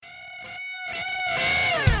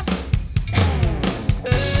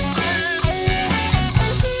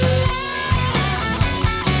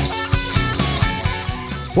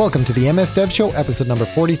Welcome to the MS Dev Show, episode number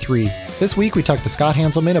 43. This week we talked to Scott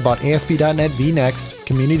Hanselman about ASP.NET vNext,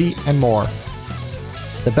 community, and more.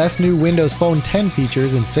 The best new Windows Phone 10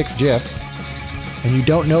 features in 6 GIFs. And you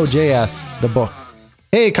don't know JS, the book.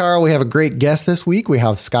 Hey, Carl, we have a great guest this week. We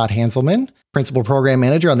have Scott Hanselman, Principal Program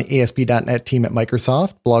Manager on the ASP.NET team at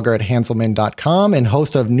Microsoft, blogger at hanselman.com, and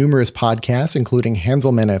host of numerous podcasts, including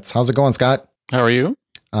Hansel Minutes. How's it going, Scott? How are you?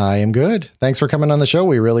 I am good. Thanks for coming on the show.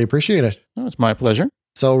 We really appreciate it. Oh, it's my pleasure.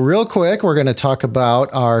 So real quick, we're going to talk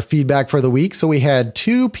about our feedback for the week. So we had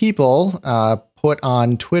 2 people put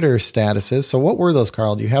on Twitter statuses. So what were those,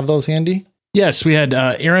 Carl? Do you have those handy? Yes, we had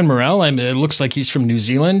Aaron Morell. It looks like he's from New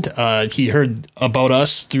Zealand. He heard about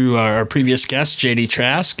us through our previous guest, JD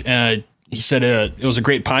Trask. He said it was a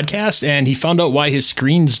great podcast, and he found out why his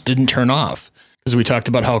screens didn't turn off, because we talked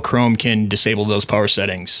about how Chrome can disable those power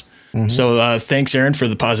settings. Mm-hmm. So thanks, Aaron, for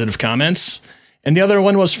the positive comments. And the other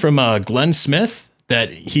one was from Glenn Smith, that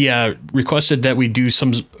he requested that we do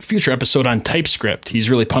some future episode on TypeScript. He's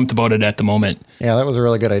really pumped about it at the moment. Yeah, that was a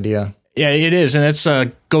really good idea. Yeah, it is. And it's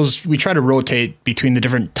we try to rotate between the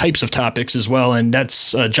different types of topics as well. And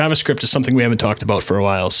that's JavaScript is something we haven't talked about for a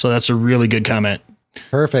while. So that's a really good comment.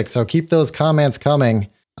 Perfect. So keep those comments coming.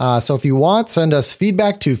 So if you want, send us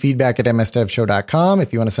feedback to feedback@msdevshow.com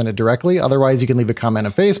if you want to send it directly. Otherwise, you can leave a comment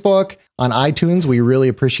on Facebook. On iTunes, we really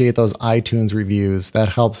appreciate those iTunes reviews. That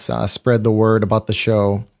helps spread the word about the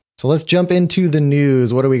show. So let's jump into the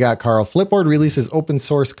news. What do we got, Carl? Flipboard releases open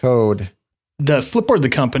source code. The Flipboard, the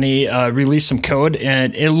company, released some code,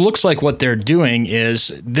 and it looks like what they're doing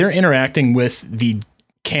is they're interacting with the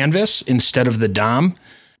canvas instead of the DOM,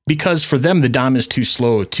 because for them, the DOM is too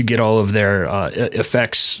slow to get all of their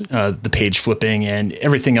effects, the page flipping and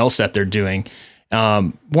everything else that they're doing.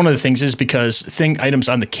 One of the things is because items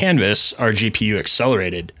on the canvas are GPU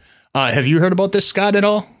accelerated. Have you heard about this, Scott, at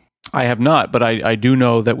all? I have not, but I do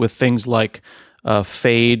know that with things like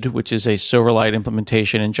Fade, which is a Silverlight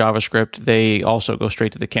implementation in JavaScript, they also go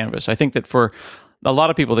straight to the canvas. I think that for a lot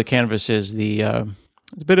of people, the canvas is it's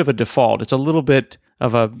a bit of a default. It's a little bit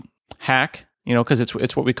of a hack, because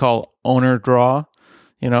it's what we call owner draw.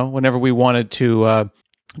 Whenever we wanted to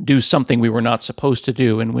do something we were not supposed to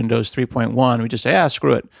do in Windows 3.1, we just say,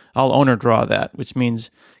 screw it, I'll owner draw that, which means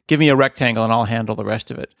give me a rectangle and I'll handle the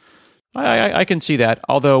rest of it. I can see that.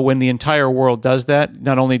 Although when the entire world does that,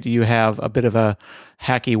 not only do you have a bit of a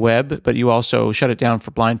hacky web, but you also shut it down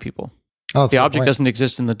for blind people. If the object doesn't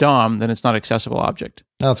exist in the DOM, then it's not accessible object.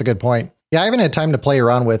 That's a good point. Yeah, I haven't had time to play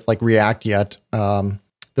around with React yet.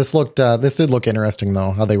 This did look interesting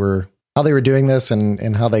though, how they were doing this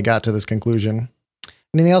and how they got to this conclusion.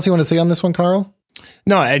 Anything else you want to say on this one, Carl?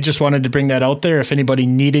 No, I just wanted to bring that out there. If anybody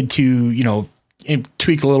needed to,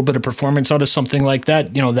 tweak a little bit of performance out of something like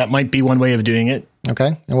that, that might be one way of doing it. Okay.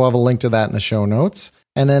 And we'll have a link to that in the show notes.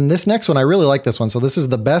 And then this next one, I really like this one. So this is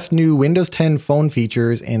the best new Windows 10 phone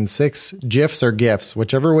features in 6 GIFs or GIFs,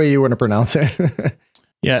 whichever way you want to pronounce it.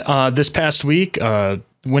 Yeah. This past week,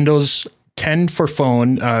 Windows 10 for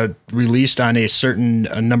phone released on a certain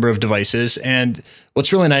number of devices. And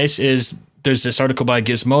what's really nice is there's this article by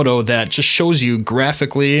Gizmodo that just shows you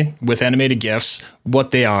graphically with animated GIFs what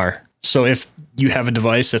they are. So if you have a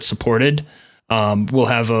device that's supported, we'll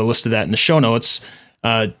have a list of that in the show notes.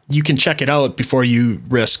 You can check it out before you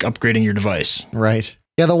risk upgrading your device. Right.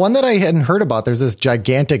 Yeah, the one that I hadn't heard about, there's this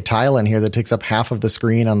gigantic tile in here that takes up half of the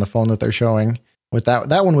screen on the phone that they're showing. With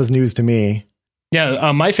that one was news to me.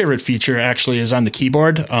 Yeah, my favorite feature actually is on the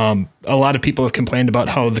keyboard. A lot of people have complained about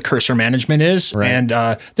how the cursor management is. Right.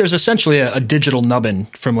 And there's essentially a digital nubbin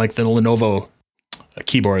from like the Lenovo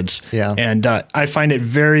keyboards. Yeah. And I find it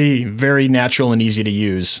very, very natural and easy to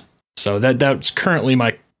use. So that's currently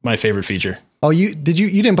my favorite feature. Oh, you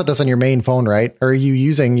didn't put this on your main phone, right? Or are you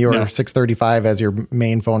using your 635 as your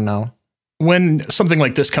main phone now? When something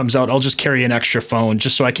like this comes out, I'll just carry an extra phone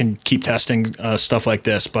just so I can keep testing stuff like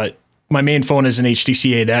this. But my main phone is an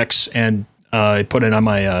HTC 8X, and I put it on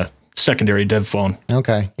my secondary dev phone.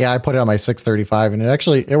 Okay. Yeah, I put it on my 635, and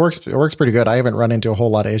it works pretty good. I haven't run into a whole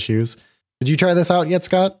lot of issues. Did you try this out yet,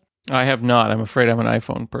 Scott? I have not. I'm afraid I'm an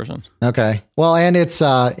iPhone person. Okay. Well, and it's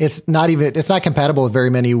not compatible with very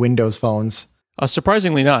many Windows phones.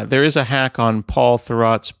 Surprisingly not. There is a hack on Paul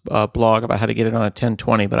Thurrott's blog about how to get it on a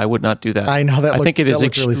 1020, but I would not do that. I know that. I think it is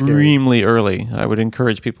extremely early. I would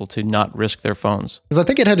encourage people to not risk their phones. Because I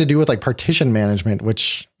think it had to do with like partition management,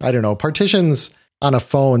 which I don't know. Partitions on a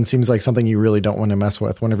phone seems like something you really don't want to mess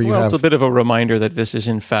with whenever you have. It's a bit of a reminder that this is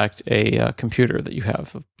in fact a computer that you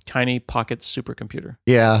have, a tiny pocket supercomputer.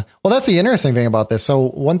 Yeah. Well, that's the interesting thing about this. So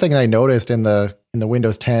one thing I noticed in the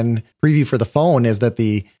Windows 10 preview for the phone is that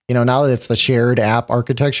now that it's the shared app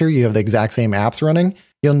architecture, you have the exact same apps running.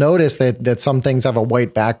 you'll notice that some things have a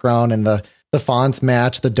white background and the fonts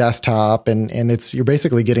match the desktop, and you're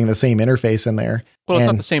basically getting the same interface in there. Well, it's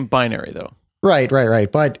not the same binary though. Right.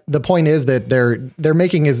 But the point is that they're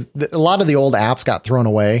making a lot of the old apps got thrown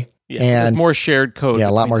away. Yeah, and more shared code. Yeah,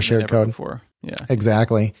 a lot more shared code before. Yeah,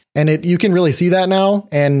 exactly. And you can really see that now,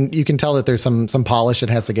 and you can tell that there's some polish that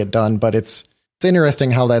has to get done. But it's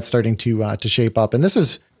interesting how that's starting to shape up. And this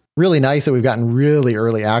is really nice that we've gotten really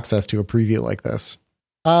early access to a preview like this.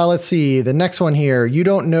 Let's see the next one here. You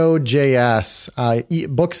Don't Know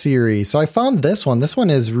JS book series. So I found this one. This one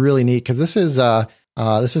is really neat because this is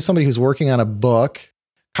somebody who's working on a book,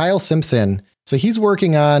 Kyle Simpson. So he's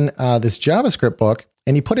working on this JavaScript book,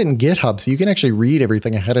 and he put it in GitHub, so you can actually read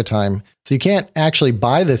everything ahead of time. So you can't actually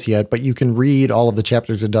buy this yet, but you can read all of the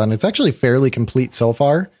chapters are done. It's actually fairly complete so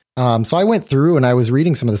far. So I went through and I was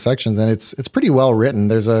reading some of the sections, and it's pretty well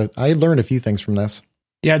written. I learned a few things from this.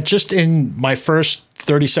 Yeah, just in my first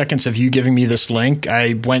 30 seconds of you giving me this link,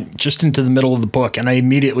 I went just into the middle of the book and I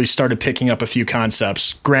immediately started picking up a few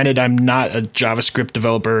concepts. Granted, I'm not a JavaScript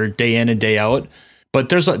developer day in and day out, but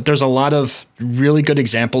there's a lot of really good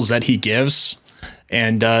examples that he gives,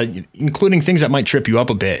 and including things that might trip you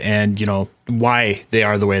up a bit, and why they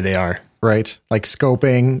are the way they are. Right. Like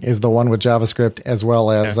scoping is the one with JavaScript, as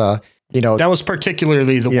well as, that was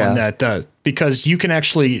particularly the one that, because you can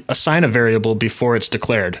actually assign a variable before it's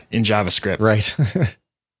declared in JavaScript. Right.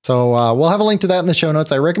 So we'll have a link to that in the show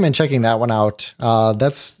notes. I recommend checking that one out.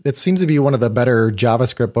 It seems to be one of the better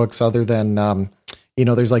JavaScript books, other than,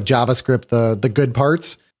 there's like JavaScript, the good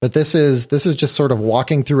parts. But this is just sort of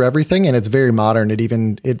walking through everything, and it's very modern.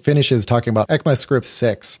 It finishes talking about ECMAScript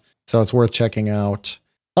 6. So it's worth checking out.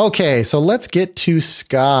 Okay, so let's get to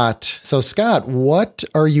Scott. So Scott, what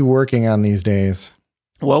are you working on these days?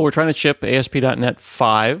 Well, we're trying to ship ASP.NET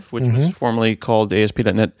 5, which was formerly called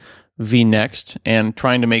ASP.NET vNext, and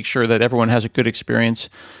trying to make sure that everyone has a good experience,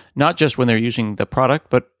 not just when they're using the product,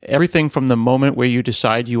 but everything from the moment where you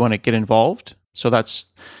decide you want to get involved. So that's,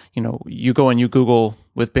 you go and you Google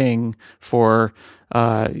with Bing for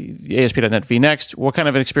ASP.NET vNext. What kind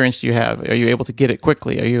of an experience do you have? Are you able to get it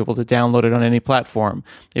quickly? Are you able to download it on any platform?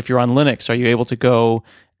 If you're on Linux, are you able to go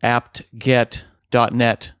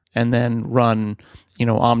apt-get.net and then run,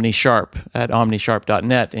 OmniSharp at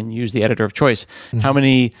omnisharp.net and use the editor of choice? How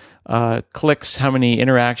many clicks, how many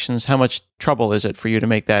interactions, how much trouble is it for you to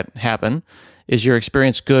make that happen? Is your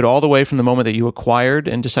experience good all the way from the moment that you acquired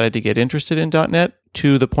and decided to get interested in .NET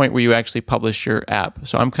to the point where you actually publish your app?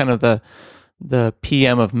 So I'm kind of the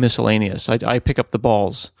PM of miscellaneous. I pick up the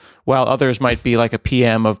balls, while others might be like a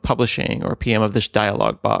PM of publishing, or a PM of this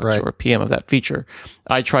dialog box, or a PM of that feature.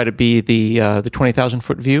 I try to be the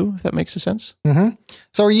 20,000-foot view, if that makes sense. Mm-hmm.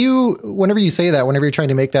 So whenever you say that, whenever you're trying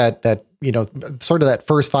to make that sort of that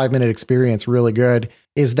first 5-minute experience really good,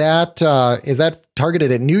 is that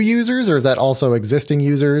targeted at new users, or is that also existing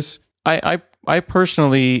users? I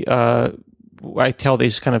personally I tell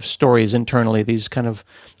these kind of stories internally.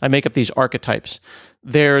 I make up these archetypes.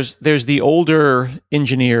 There's the older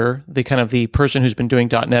engineer, the person who's been doing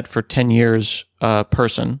 .NET for 10 years,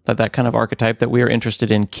 that kind of archetype that we are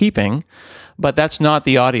interested in keeping. But that's not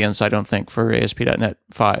the audience, I don't think, for ASP.NET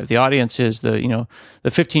 5. The audience is the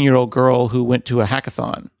 15-year-old girl who went to a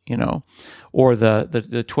hackathon, or the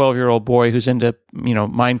 12-year-old boy who's into,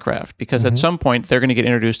 Minecraft, because at some point they're going to get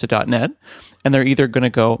introduced to .NET, and they're either going to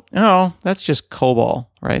go, oh, that's just COBOL,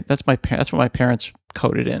 right? That's what my parents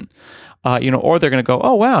coded in. Or they're going to go,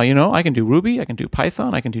 oh, wow, I can do Ruby, I can do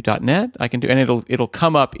Python, I can do .NET, and it'll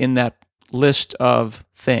come up in that list of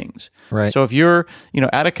things. Right. So if you're,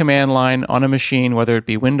 at a command line on a machine, whether it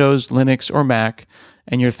be Windows, Linux, or Mac,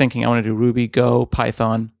 and you're thinking, I want to do Ruby, Go,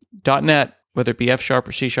 Python, .NET, whether it be F#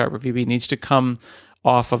 or C# or VB, needs to come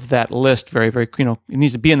off of that list very, very, it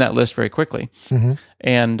needs to be in that list very quickly,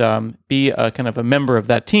 and be a kind of a member of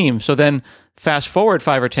that team. So then fast forward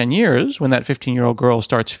 5 or 10 years, when that 15-year-old girl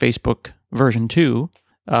starts Facebook version 2,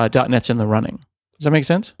 .NET's in the running. Does that make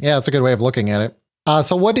sense? Yeah, that's a good way of looking at it.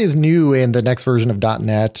 So what is new in the next version of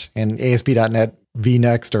 .NET and ASP.NET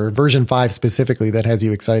vNext, or version 5 specifically, that has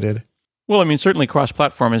you excited? Well, certainly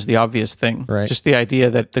cross-platform is the obvious thing. Right. Just the idea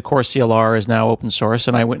that the core CLR is now open source.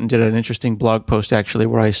 And I went and did an interesting blog post, actually,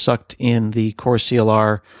 where I sucked in the core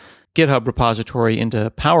CLR GitHub repository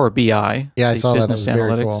into Power BI. Yeah, I saw that. That was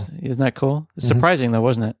very cool. Isn't that cool? It's surprising, though,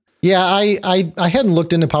 wasn't it? Yeah, I hadn't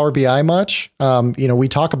looked into Power BI much. We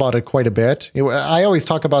talk about it quite a bit. I always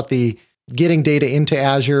talk about the getting data into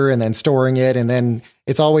Azure and then storing it. And then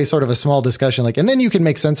it's always sort of a small discussion, and then you can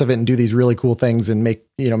make sense of it and do these really cool things and make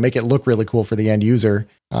it look really cool for the end user.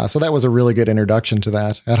 So that was a really good introduction to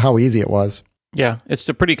that, and how easy it was. Yeah, it's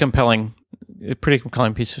a pretty compelling a pretty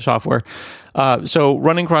compelling piece of software. So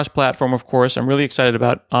running cross-platform, of course, I'm really excited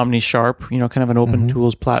about OmniSharp, kind of an open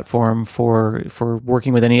tools platform for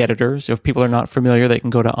working with any editors. If people are not familiar, they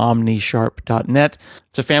can go to omnisharp.net.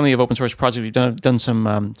 It's a family of open source projects. We've done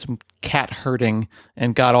some cat herding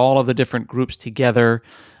and got all of the different groups together,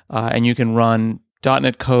 and you can run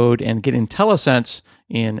 .NET code and get IntelliSense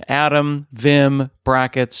in Atom, Vim,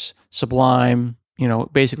 Brackets, Sublime,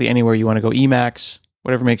 basically anywhere you want to go, Emacs,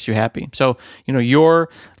 whatever makes you happy. So, your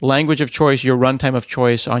language of choice, your runtime of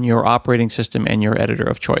choice on your operating system and your editor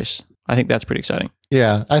of choice. I think that's pretty exciting.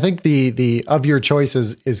 Yeah, I think the of your choice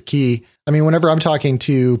is key. I mean, whenever I'm talking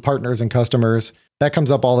to partners and customers, that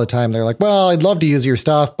comes up all the time. They're like, well, I'd love to use your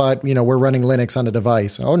stuff, but, we're running Linux on a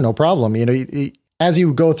device. Oh, no problem. As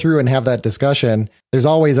you go through and have that discussion, there's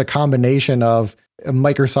always a combination of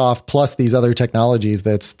Microsoft plus these other technologies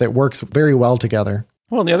that works very well together.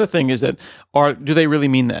 Well, the other thing is that do they really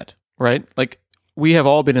mean that, right? Like, we have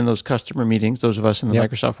all been in those customer meetings, those of us in the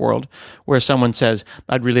Microsoft world, where someone says,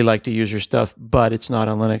 I'd really like to use your stuff, but it's not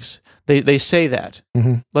on Linux. They say that.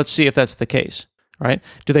 Let's see if that's the case, right?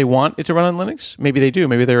 Do they want it to run on Linux? Maybe they do.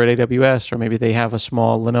 Maybe they're at AWS, or maybe they have a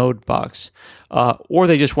small Linode box, or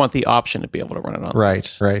they just want the option to be able to run it on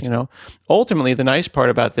Linux. Right. Ultimately, the nice part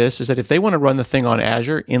about this is that if they want to run the thing on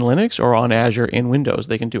Azure in Linux or on Azure in Windows,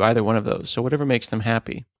 they can do either one of those. So whatever makes them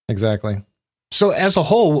happy. Exactly. So as a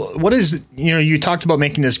whole, what is, you talked about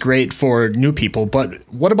making this great for new people, but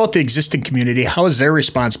what about the existing community? How has their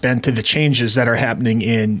response been to the changes that are happening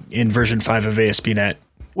in version 5 of ASP.NET?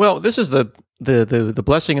 Well, this is the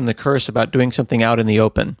blessing and the curse about doing something out in the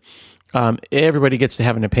open. Everybody gets to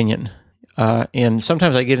have an opinion. And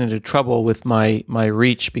sometimes I get into trouble with my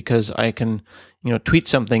reach because I can, tweet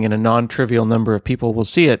something and a non-trivial number of people will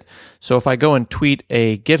see it. So if I go and tweet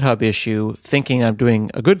a GitHub issue thinking I'm doing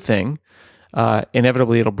a good thing,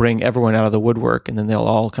 inevitably it'll bring everyone out of the woodwork, and then they'll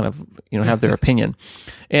all kind of, have their opinion.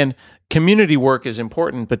 And community work is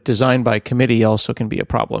important, but design by committee also can be a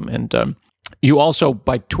problem. And you also,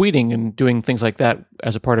 by tweeting and doing things like that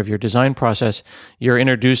as a part of your design process, you're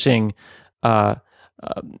introducing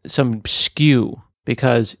some skew,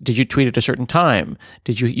 because did you tweet at a certain time?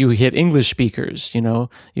 Did you hit English speakers? You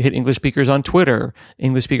hit English speakers on Twitter,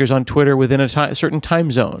 within a certain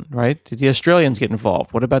time zone, right? Did the Australians get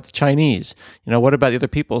involved? What about the Chinese? What about the other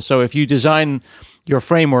people? So if you design your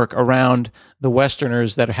framework around the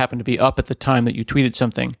Westerners that happen to be up at the time that you tweeted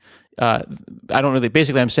something, I'm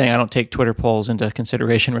saying I don't take Twitter polls into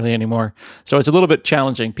consideration really anymore. So it's a little bit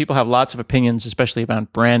challenging. People have lots of opinions, especially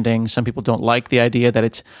about branding. Some people don't like the idea that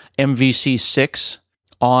it's MVC 6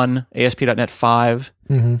 on ASP.NET 5,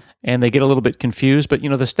 and they get a little bit confused. But,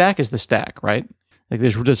 the stack is the stack, right? Like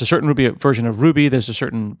there's a certain version of Ruby, there's a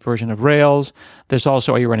certain version of Rails. There's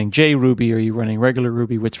also, are you running JRuby? Are you running regular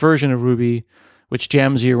Ruby? Which version of Ruby? Which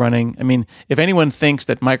gems are you running? I mean, if anyone thinks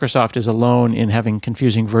that Microsoft is alone in having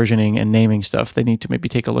confusing versioning and naming stuff, they need to maybe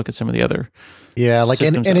take a look at some of the other. Yeah, like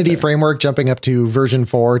Entity Framework jumping up to version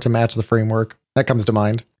 4 to match the framework. That comes to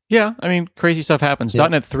mind. Yeah, I mean, crazy stuff happens. Yeah.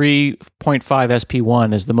 .NET 3.5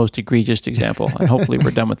 SP1 is the most egregious example, and hopefully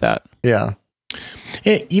we're done with that. Yeah.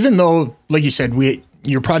 Even though, like you said,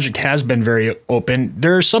 your project has been very open,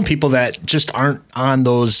 there are some people that just aren't on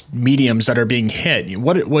those mediums that are being hit.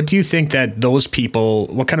 What do you think that those people,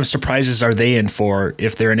 what kind of surprises are they in for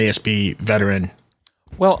if they're an ASP veteran?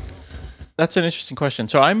 Well, that's an interesting question.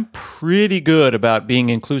 So I'm pretty good about being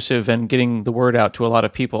inclusive and getting the word out to a lot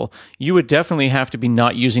of people. You would definitely have to be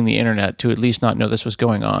not using the internet to at least not know this was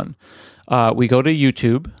going on. We go to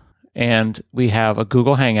YouTube, and we have a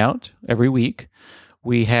Google Hangout every week.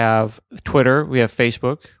 We have Twitter, we have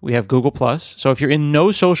Facebook, we have Google+. So if you're in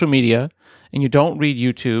no social media and you don't read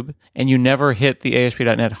YouTube and you never hit the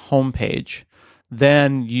ASP.NET homepage,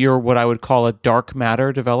 then you're what I would call a dark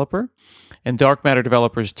matter developer. And dark matter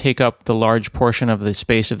developers take up the large portion of the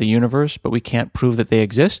space of the universe, but we can't prove that they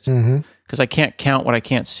exist because I can't count what I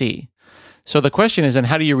can't see. So the question is, then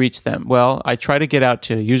how do you reach them? Well, I try to get out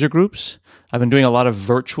to user groups. I've been doing a lot of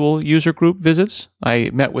virtual user group visits. I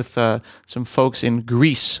met with some folks in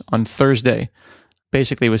Greece on Thursday.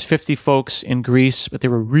 Basically, it was 50 folks in Greece, but they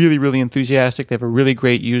were really, really enthusiastic. They have a really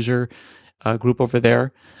great user group over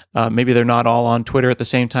there. Maybe they're not all on Twitter at the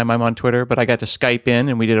same time I'm on Twitter, but I got to Skype in,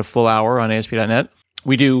 and we did a full hour on ASP.NET.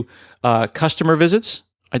 We do customer visits.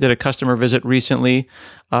 I did a customer visit recently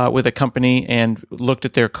with a company and looked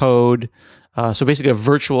at their code. So basically a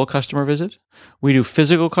virtual customer visit. We do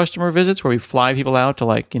physical customer visits where we fly people out to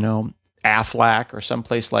Aflac or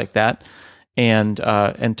someplace like that and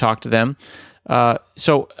talk to them.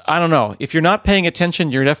 So I don't know. If you're not paying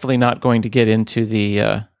attention, you're definitely not going to get into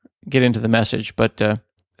the message. But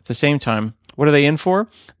at the same time. What are they in for?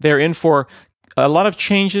 They're in for a lot of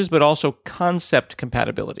changes, but also concept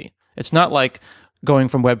compatibility. It's not like going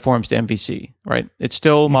from web forms to MVC, right? It's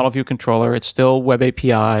still Model View Controller. It's still Web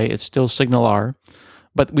API. It's still SignalR.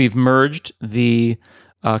 But we've merged the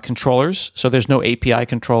controllers. So there's no API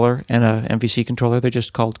controller and a MVC controller. They're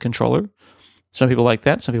just called controller. Some people like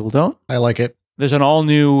that. Some people don't. I like it. There's an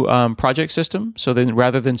all-new project system. So then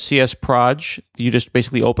rather than CS_proj, you just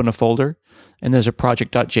basically open a folder, and there's a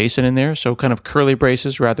project.json in there. So kind of curly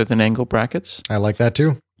braces rather than angle brackets. I like that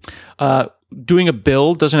too. Doing a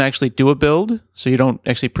build doesn't actually do a build. So you don't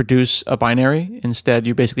actually produce a binary. Instead,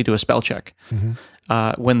 you basically do a spell check.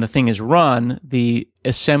 When the thing is run, the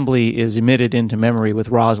assembly is emitted into memory with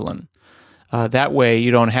Roslyn. That way,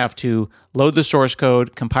 you don't have to load the source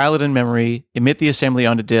code, compile it in memory, emit the assembly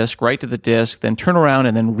onto disk, write to the disk, then turn around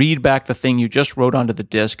and then read back the thing you just wrote onto the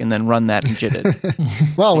disk, and then run that and JIT it.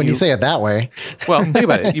 Well, when you say it that way. Well, think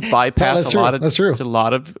about it. You bypass lot of that's true. It's a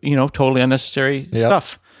lot of totally unnecessary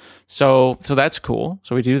stuff. So that's cool.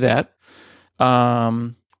 So we do that.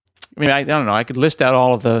 I don't know. I could list out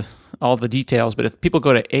all the details, but if people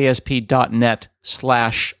go to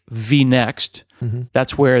asp.net/vnext,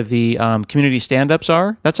 that's where the community stand-ups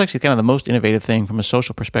are. That's actually kind of the most innovative thing from a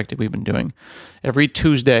social perspective we've been doing. Every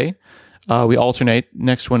Tuesday, we alternate.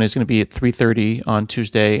 Next one is going to be at 3:30 on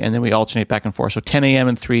Tuesday, and then we alternate back and forth. So 10 a.m.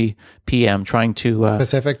 and 3 p.m. trying to...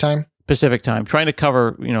 Pacific time, trying to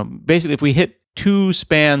cover, basically if we hit 2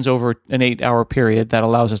 spans over an 8-hour period, that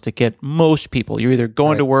allows us to get most people. You're either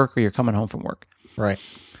going to work or you're coming home from work. Right.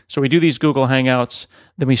 So we do these Google Hangouts,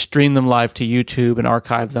 then we stream them live to YouTube and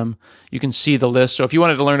archive them. You can see the list. So if you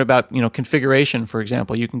wanted to learn about, configuration, for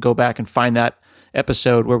example, you can go back and find that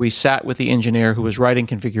episode where we sat with the engineer who was writing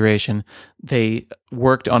configuration. They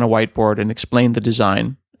worked on a whiteboard and explained the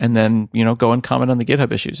design, and then, go and comment on the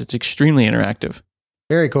GitHub issues. It's extremely interactive.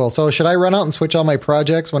 Very cool. So should I run out and switch all my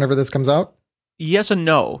projects whenever this comes out? Yes and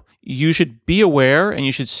no. You should be aware, and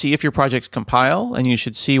you should see if your projects compile, and you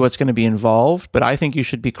should see what's going to be involved, but I think you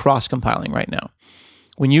should be cross-compiling right now.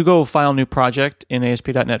 When you go file new project in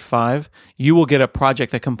ASP.NET 5, you will get a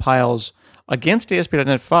project that compiles against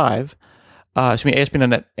ASP.NET 5,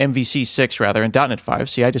 ASP.NET MVC 6 rather, and .NET 5.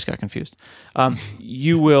 See, I just got confused.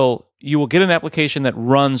 You will get an application that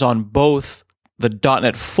runs on both the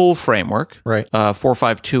 .NET full framework, right?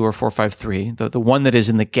 4.5.2 or 4.5.3, the one that is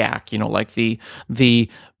in the GAC, like the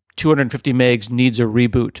 250 megs needs a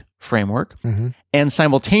reboot framework, and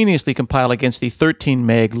simultaneously compile against the 13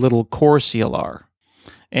 meg little core CLR,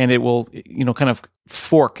 and it will kind of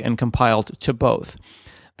fork and compile to both.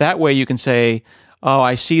 That way, you can say, oh,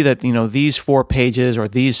 I see that these 4 pages or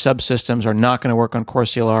these subsystems are not going to work on core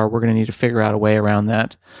CLR. We're going to need to figure out a way around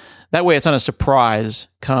that. That way, it's not a surprise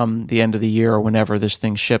come the end of the year or whenever this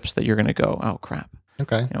thing ships that you're going to go, oh, crap.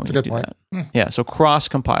 Okay, that's a good point. Yeah, so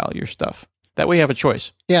cross-compile your stuff. That way you have a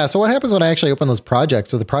choice. Yeah, so what happens when I actually open those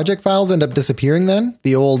projects? Do the project files end up disappearing then?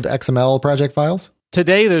 The old XML project files?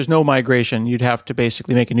 Today, there's no migration. You'd have to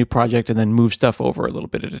basically make a new project and then move stuff over a little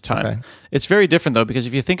bit at a time. Okay. It's very different, though, because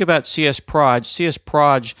if you think about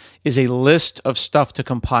CS_proj is a list of stuff to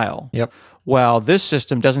compile. Yep. Well, this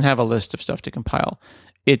system doesn't have a list of stuff to compile.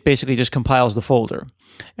 It basically just compiles the folder.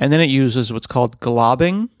 And then it uses what's called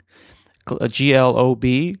globbing, Glob.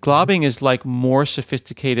 Globbing is like more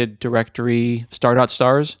sophisticated directory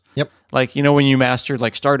star.stars. Yep. Like, when you mastered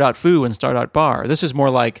like star.foo and star.bar. This is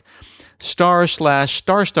more like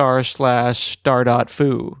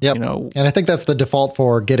star/star/star.foo. Yep. And I think that's the default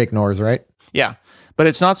for git ignores, right? Yeah. But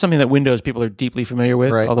it's not something that Windows people are deeply familiar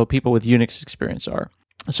with, right, although people with Unix experience are.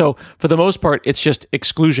 So for the most part, it's just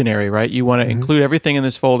exclusionary, right? You want to include everything in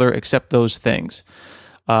this folder except those things.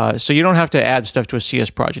 So you don't have to add stuff to a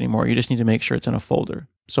CS_proj anymore. You just need to make sure it's in a folder.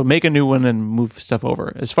 So make a new one and move stuff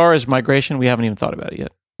over. As far as migration, we haven't even thought about it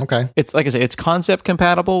yet. Okay. It's like I say, it's concept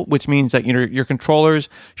compatible, which means that your controllers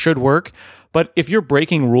should work. But if you're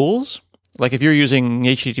breaking rules, like if you're using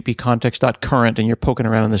HTTP context.current and you're poking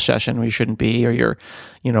around in the session where you shouldn't be, or you're,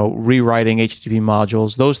 rewriting HTTP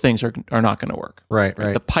modules, those things are not going to work. Right.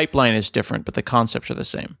 The pipeline is different, but the concepts are the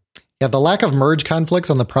same. Yeah, the lack of merge conflicts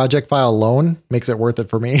on the project file alone makes it worth it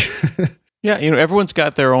for me. Yeah, everyone's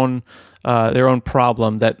got their own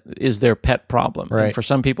problem that is their pet problem. Right. And for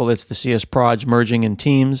some people, it's the CS_proj merging in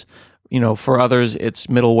teams. For others, it's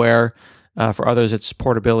middleware. For others, it's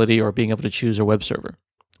portability or being able to choose a web server.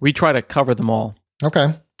 We try to cover them all.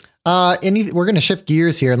 Okay. We're going to shift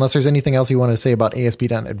gears here, unless there's anything else you want to say about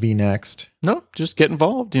ASP.NET V Next. No, just get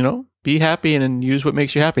involved. be happy and use what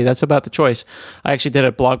makes you happy. That's about the choice. I actually did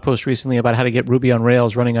a blog post recently about how to get Ruby on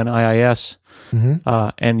Rails running on IIS.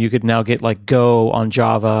 And you could now get like Go on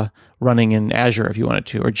Java running in Azure if you wanted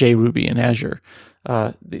to, or JRuby in Azure.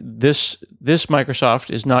 This Microsoft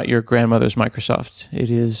is not your grandmother's Microsoft. It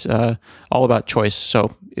is all about choice.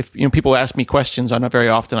 So if people ask me questions, not very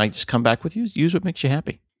often, I just come back with use what makes you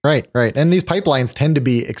happy. Right. And these pipelines tend to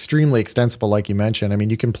be extremely extensible, like you mentioned. I mean,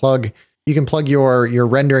 you can plug your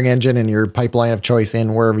rendering engine and your pipeline of choice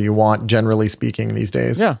in wherever you want, generally speaking, these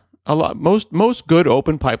days. Yeah. A lot. Most good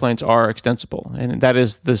open pipelines are extensible, and that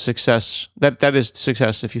is the success. That is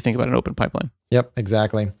success if you think about an open pipeline. Yep,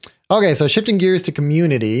 exactly. Okay, so shifting gears to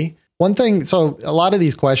community. One thing, so a lot of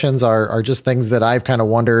these questions are just things that I've kind of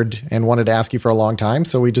wondered and wanted to ask you for a long time.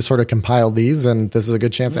 So we just sort of compiled these, and this is a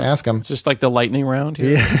good chance to ask them. It's just like the lightning round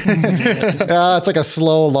here. Yeah. It's like a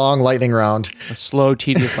slow, long lightning round. A slow,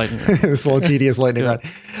 tedious lightning round. A slow, tedious lightning round.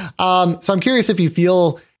 So I'm curious if you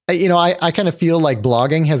feel, I kind of feel like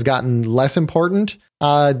blogging has gotten less important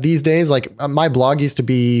these days. Like my blog used to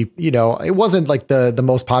be, it wasn't like the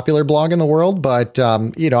most popular blog in the world, but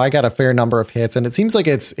I got a fair number of hits, and it seems like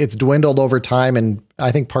it's dwindled over time. And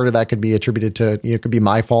I think part of that could be attributed to, it could be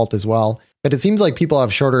my fault as well. But it seems like people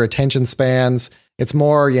have shorter attention spans. It's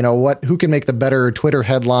more, who can make the better Twitter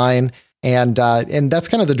headline. And that's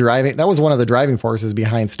kind of that was one of the driving forces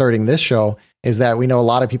behind starting this show, is that we know a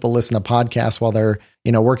lot of people listen to podcasts while they're,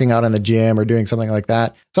 working out in the gym or doing something like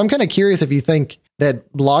that. So I'm kind of curious if you think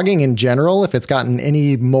that blogging in general, if it's gotten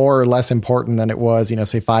any more or less important than it was,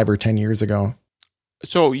 say 5 or 10 years ago.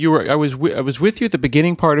 So I was with you at the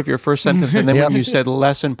beginning part of your first sentence, and then when you said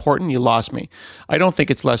less important, you lost me. I don't think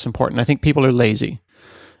it's less important. I think people are lazy.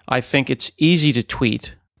 I think it's easy to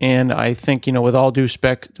tweet. And I think, with all due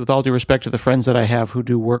respect to the friends that I have who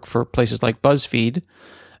do work for places like BuzzFeed,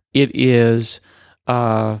 it's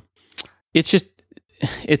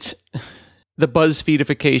the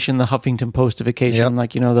BuzzFeedification, the Huffington Postification,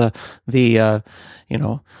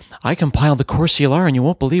 I compiled the core CLR and you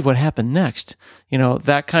won't believe what happened next.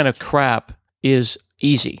 That kind of crap is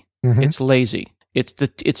easy. Mm-hmm. It's lazy. It's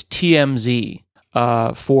TMZ.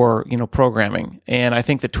 For programming. And I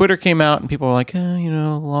think that Twitter came out and people were like,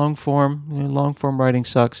 long form writing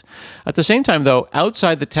sucks. At the same time, though,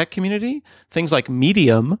 outside the tech community, things like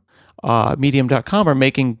Medium, Medium.com are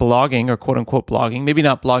making blogging, or quote unquote blogging, maybe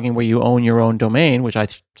not blogging where you own your own domain, which I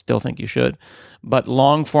still think you should, but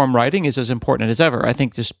long form writing is as important as ever. I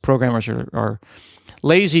think just programmers are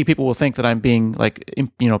lazy. People will think that I'm being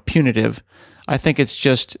punitive. I think it's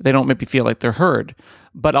just they don't make me feel like they're heard.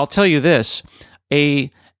 But I'll tell you this. An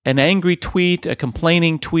angry tweet, a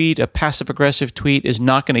complaining tweet, a passive-aggressive tweet is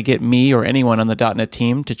not going to get me or anyone on the .NET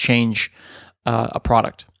team to change a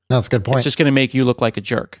product. That's a good point. It's just going to make you look like a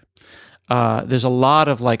jerk. There's a lot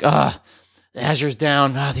of Azure's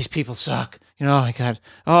down. These people suck. Oh my God.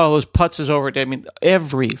 Oh, those putts is over. I mean,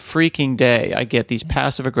 every freaking day I get these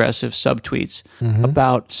passive-aggressive subtweets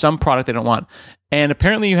about some product they don't want. And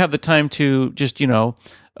apparently you have the time to just,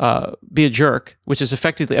 be a jerk, which is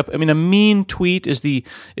effectively, a mean tweet is the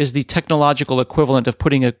technological equivalent of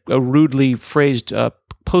putting a rudely phrased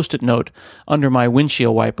Post-it note under my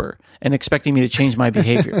windshield wiper and expecting me to change my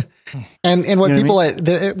behavior. and what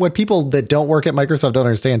what people that don't work at Microsoft don't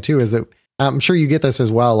understand too is that I'm sure you get this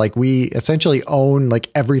as well. Like we essentially own like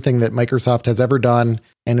everything that Microsoft has ever done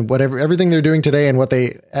and everything they're doing today and what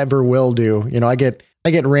they ever will do. I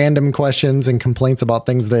get random questions and complaints about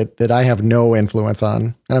things that I have no influence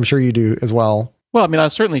on. And I'm sure you do as well. Well, I'll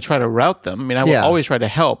certainly try to route them. I will always try to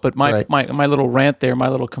help. But my little rant there, my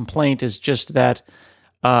little complaint is just that,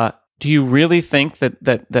 do you really think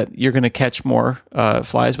that you're going to catch more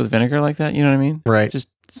flies with vinegar like that? You know what I mean? Right.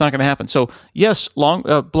 It's not going to happen. So yes,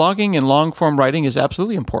 blogging and long form writing is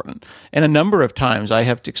absolutely important. And a number of times I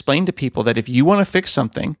have to explain to people that if you want to fix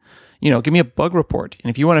something, give me a bug report. And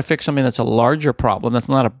if you want to fix something that's a larger problem, that's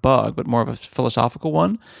not a bug, but more of a philosophical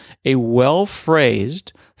one, a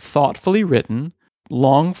well-phrased, thoughtfully written,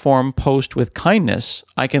 long-form post with kindness,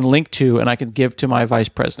 I can link to and I can give to my vice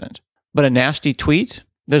president. But a nasty tweet,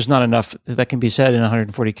 there's not enough that can be said in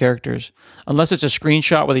 140 characters. Unless it's a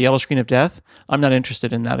screenshot with a yellow screen of death, I'm not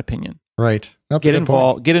interested in that opinion. Right. That's a good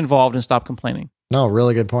point. Get involved and stop complaining. No,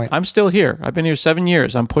 really good point. I'm still here. I've been here 7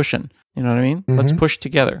 years. I'm pushing. You know what I mean? Mm-hmm. Let's push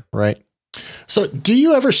together. Right. So do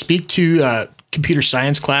you ever speak to computer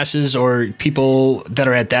science classes or people that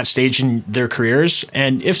are at that stage in their careers?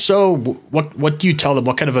 And if so, what do you tell them?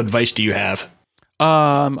 What kind of advice do you have?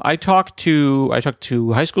 I talk to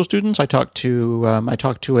high school students. I talked to a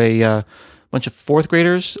bunch of fourth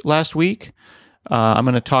graders last week. I'm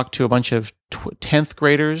going to talk to a bunch of 10th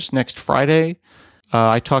graders next Friday.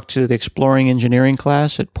 I talk to the exploring engineering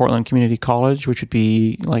class at Portland Community College, which would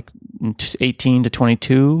be like 18 to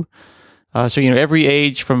 22. So, every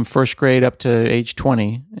age from first grade up to age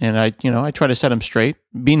 20. And I try to set them straight.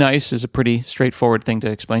 Be nice is a pretty straightforward thing to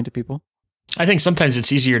explain to people. I think sometimes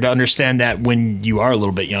it's easier to understand that when you are a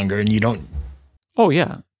little bit younger and you don't. Oh,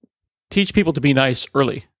 yeah. Teach people to be nice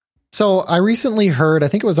early. So I recently heard, I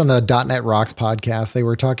think it was on the .NET Rocks podcast, they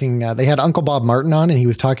were talking, they had Uncle Bob Martin on, and he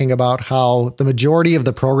was talking about how the majority of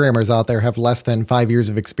the programmers out there have less than 5 years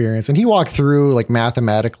of experience. And he walked through like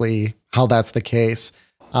mathematically how that's the case.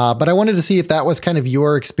 But I wanted to see if that was kind of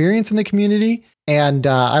your experience in the community. And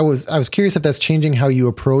I was curious if that's changing how you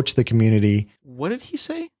approach the community. What did he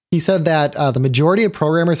say? He said that the majority of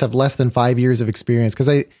programmers have less than 5 years of experience, because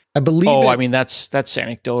I believe. Oh, I mean, that's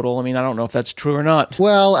anecdotal. I mean, I don't know if that's true or not.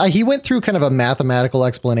 Well, he went through kind of a mathematical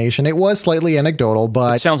explanation. It was slightly anecdotal,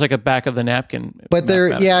 but it sounds like a back of the napkin. But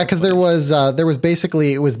because there was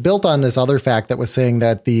basically, it was built on this other fact that was saying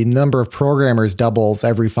that the number of programmers doubles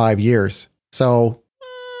every 5 years. So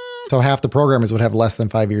half the programmers would have less than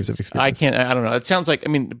 5 years of experience. I don't know. It sounds like,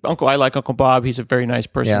 I like Uncle Bob. He's a very nice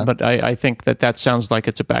person, Yeah. But I think that sounds like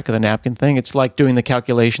it's a back of the napkin thing. It's like doing the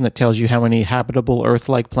calculation that tells you how many habitable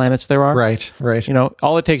Earth-like planets there are. Right.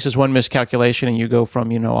 All it takes is one miscalculation and you go from,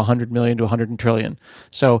 100 million to 100 trillion.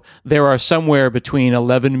 So there are somewhere between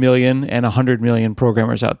 11 million and 100 million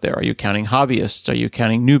programmers out there. Are you counting hobbyists? Are you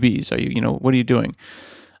counting newbies? Are you, what are you doing?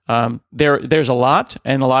 There's a lot,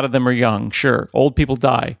 and a lot of them are young. Sure. Old people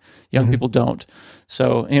die. Young people don't.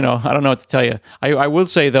 So, I don't know what to tell you. I will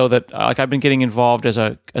say though that I've been getting involved as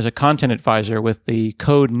a content advisor with the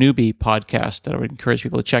Code Newbie podcast that I would encourage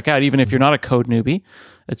people to check out, even if you're not a code newbie.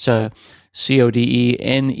 It's a CODENEWBIE,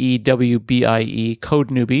 Code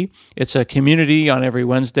Newbie. It's a community on every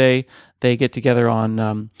Wednesday. They get together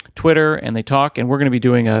on Twitter and they talk, and we're going to be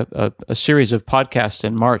doing a series of podcasts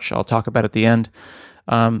in March. I'll talk about at the end.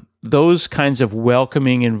 Those kinds of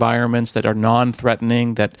welcoming environments that are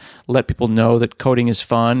non-threatening, that let people know that coding is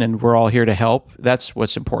fun and we're all here to help. That's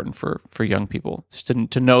what's important for young people,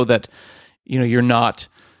 to know that you're not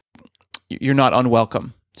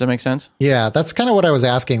unwelcome. Does that make sense? Yeah, that's kind of what I was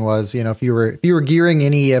asking was, if you were gearing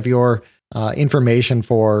any of your information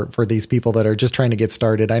for these people that are just trying to get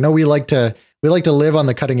started. I know we like to live on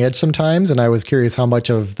the cutting edge sometimes, and I was curious how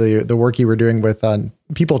much of the work you were doing with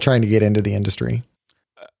people trying to get into the industry.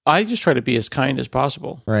 I just try to be as kind as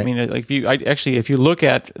possible. Right. I mean, like if you look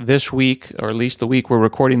at this week, or at least the week we're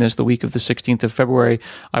recording this, the week of the 16th of February,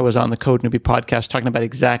 I was on the Code Newbie podcast talking about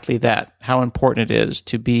exactly that, how important it is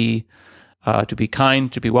to be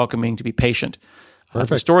kind, to be welcoming, to be patient.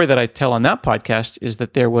 The story that I tell on that podcast is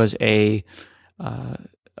that there was a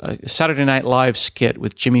Saturday Night Live skit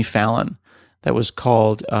with Jimmy Fallon that was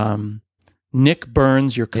called Nick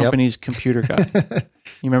Burns, Your Company's Computer Guy.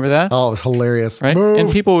 You remember that? Oh, it was hilarious. Right? Move.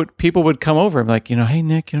 And people would come over and be like, hey,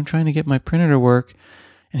 Nick, I'm trying to get my printer to work.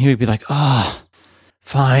 And he would be like,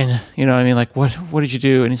 fine. Like, what did you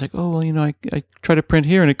do? And he's like, I try to print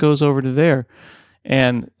here and it goes over to there.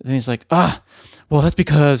 And then he's like, well, that's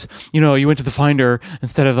because, you went to the Finder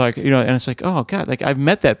instead of and it's like, oh God, like I've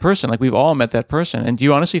met that person. Like we've all met that person. And do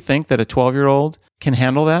you honestly think that a 12-year-old can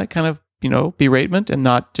handle that kind of, beratement and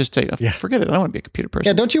not just say, forget it, I don't want to be a computer person.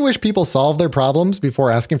 Yeah, don't you wish people solve their problems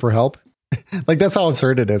before asking for help? Like that's how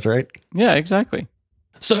absurd it is, right? Yeah, exactly.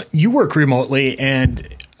 So you work remotely, and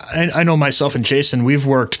I know myself and Jason, we've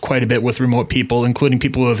worked quite a bit with remote people, including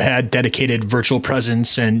people who have had dedicated virtual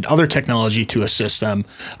presence and other technology to assist them.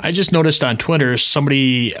 I just noticed on Twitter,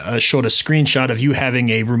 somebody showed a screenshot of you having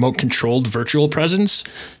a remote controlled virtual presence.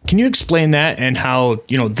 Can you explain that and how,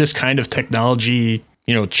 this kind of technology,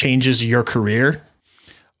 changes your career?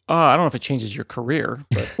 I don't know if it changes your career,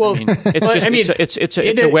 but it's a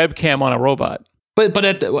webcam on a robot.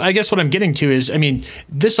 But I guess what I'm getting to is,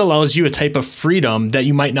 this allows you a type of freedom that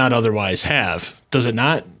you might not otherwise have. Does it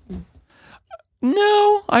not?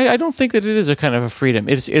 No, I don't think that it is a kind of a freedom.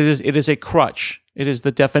 It is a crutch. It is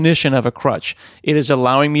the definition of a crutch. It is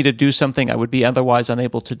allowing me to do something I would be otherwise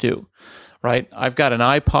unable to do. Right? I've got an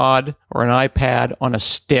iPod or an iPad on a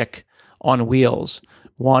stick on wheels,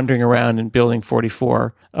 wandering around in Building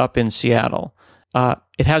 44 up in Seattle.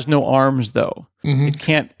 It has no arms, though. Mm-hmm. It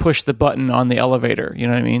can't push the button on the elevator. You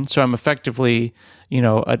know what I mean? So I'm effectively,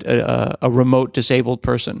 a remote disabled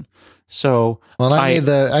person. So I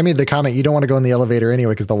made the comment, you don't want to go in the elevator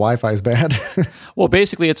anyway because the Wi-Fi is bad. Well,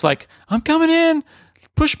 basically, it's like, I'm coming in,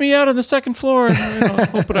 push me out on the second floor, and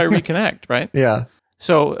hope that I reconnect, right? Yeah.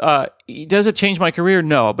 So does it change my career?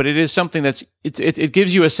 No, but it is something it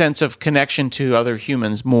gives you a sense of connection to other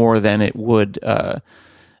humans more than it would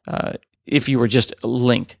if you were just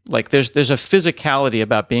linked. Like there's a physicality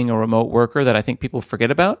about being a remote worker that I think people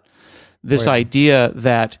forget about. This idea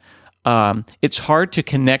that it's hard to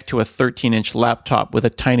connect to a 13-inch laptop with a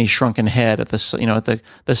tiny shrunken head at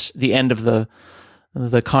the end of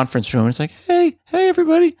the conference room. It's like, hey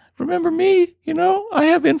everybody, remember me? I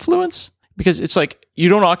have influence. Because it's like you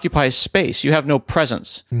don't occupy space. You have no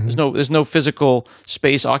presence. There's no physical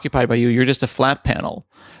space occupied by you. You're just a flat panel.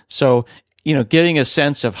 So, getting a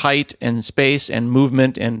sense of height and space and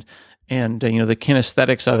movement and the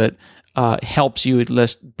kinesthetics of it helps you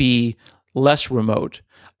be less remote.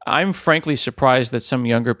 I'm frankly surprised that some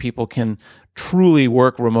younger people can truly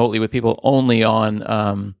work remotely with people only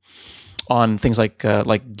on things like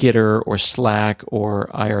Gitter or Slack or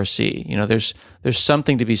IRC. There's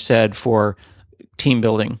something to be said for team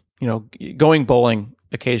building. Going bowling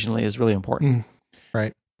occasionally is really important.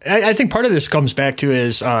 Right. I think part of this comes back to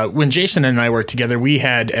is when Jason and I worked together, we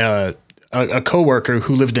had a coworker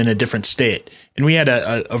who lived in a different state, and we had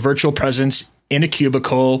a virtual presence in a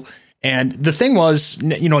cubicle. And the thing was,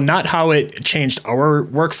 not how it changed our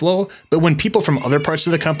workflow, but when people from other parts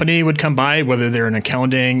of the company would come by, whether they're in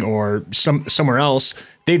accounting or somewhere else,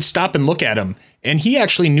 they'd stop and look at him. And he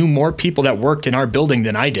actually knew more people that worked in our building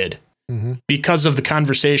than I did because of the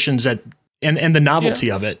conversations and the novelty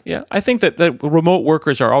of it. Yeah, I think that remote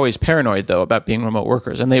workers are always paranoid, though, about being remote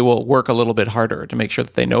workers, and they will work a little bit harder to make sure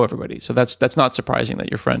that they know everybody. So that's not surprising that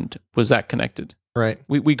your friend was that connected. Right.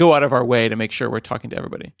 We go out of our way to make sure we're talking to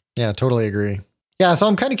everybody. Yeah, totally agree. Yeah, so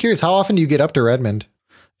I'm kind of curious, how often do you get up to Redmond?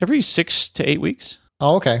 Every 6 to 8 weeks.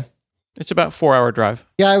 Oh, okay. It's about a 4-hour drive.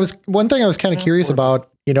 Yeah, one thing I was kind of curious about,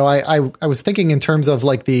 I was thinking in terms of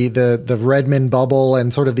like the Redmond bubble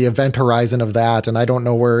and sort of the event horizon of that, and I don't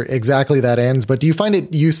know where exactly that ends, but do you find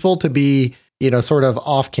it useful to be, sort of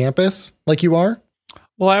off campus like you are?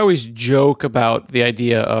 Well, I always joke about the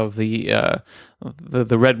idea of the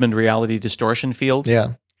Redmond reality distortion field.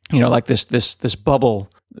 Yeah. Like this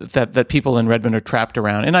bubble that people in Redmond are trapped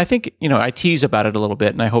around. And I think, I tease about it a little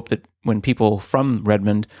bit, and I hope that when people from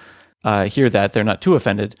Redmond hear that, they're not too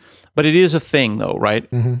offended. But it is a thing, though, right?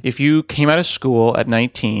 Mm-hmm. If you came out of school at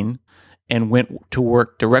 19 and went to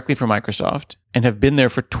work directly for Microsoft and have been there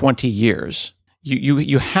for 20 years,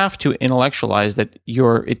 you have to intellectualize that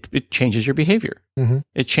it changes your behavior. Mm-hmm.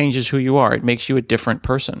 It changes who you are. It makes you a different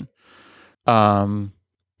person.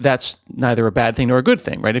 That's neither a bad thing nor a good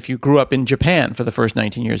thing, right? If you grew up in Japan for the first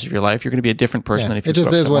 19 years of your life, you're going to be a different person than if you grew up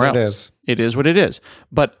somewhere else. It just is what it is. It is what it is.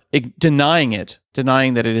 But denying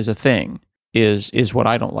that it is a thing is what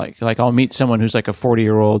I don't like. Like I'll meet someone who's like a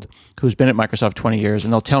 40-year-old who's been at Microsoft 20 years,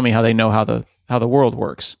 and they'll tell me how they know how the world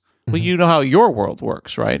works. Well, you know how your world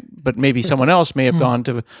works, right? But maybe someone else may have gone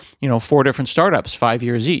to 4 different startups, 5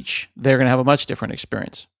 years each. They're going to have a much different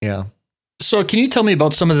experience. Yeah. So can you tell me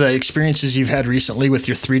about some of the experiences you've had recently with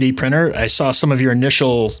your 3D printer? I saw some of your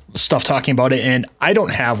initial stuff talking about it, and I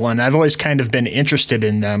don't have one. I've always kind of been interested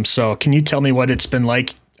in them. So can you tell me what it's been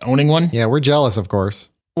like owning one? Yeah, we're jealous, of course.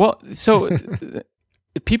 Well, so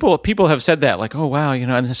people have said that, like, oh, wow,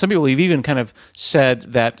 and some people have even kind of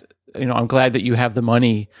said that, I'm glad that you have the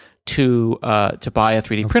money to buy a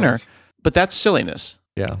 3D printer, but that's silliness.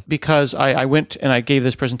 Yeah. Because I went and I gave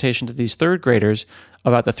this presentation to these third graders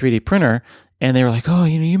about the 3D printer, and they were like, oh,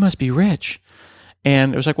 you must be rich.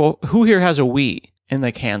 And it was like, well, who here has a Wii? And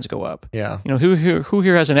like hands go up. Yeah. Who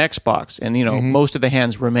here has an Xbox? And, most of the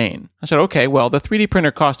hands remain. I said, okay, well, the 3D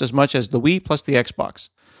printer cost as much as the Wii plus the Xbox.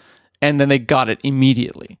 And then they got it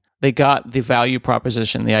immediately. They got the value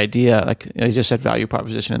proposition, the idea, like I just said value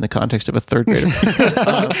proposition in the context of a third grader.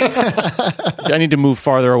 I need to move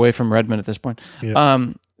farther away from Redmond at this point. Yeah.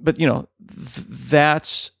 But,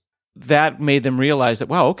 that made them realize that,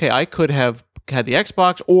 wow, okay, I could have had the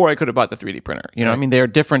Xbox or I could have bought the 3D printer. Right. They are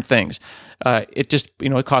different things. It just,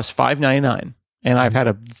 it costs $599. And I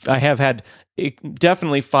have had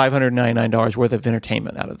definitely $599 worth of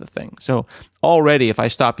entertainment out of the thing. So already, if I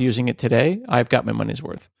stop using it today, I've got my money's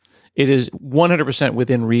worth. It is 100%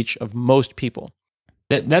 within reach of most people.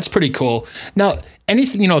 That's pretty cool. Now,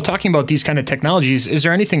 anything, talking about these kind of technologies, is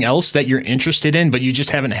there anything else that you're interested in, but you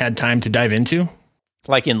just haven't had time to dive into?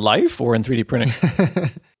 Like in life or in 3D printing?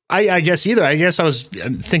 I guess either. I guess I was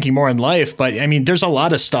thinking more in life, but there's a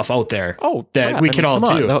lot of stuff out there we could all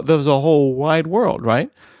do. There's a whole wide world, right?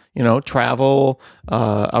 Travel.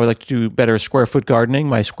 I would like to do better square foot gardening.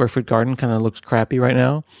 My square foot garden kind of looks crappy right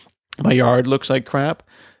now. My yard looks like crap.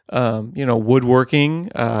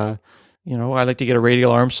 Woodworking. I like to get a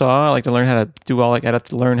radial arm saw. I like to learn how to do I'd have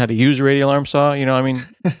to learn how to use a radial arm saw.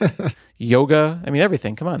 Yoga.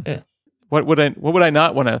 Everything. Come on. Yeah. What would I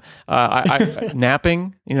not want to?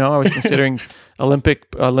 Napping. I was considering Olympic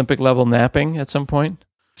level napping at some point.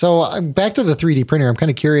 So back to the 3D printer. I'm kind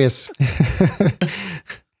of curious.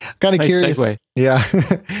 Nice curious. Segue. Yeah.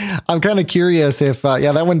 I'm kind of curious if,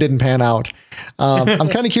 that one didn't pan out. I'm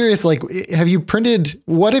kind of curious, like, what have you printed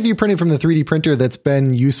from the 3D printer that's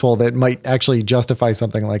been useful that might actually justify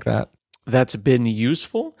something like that? That's been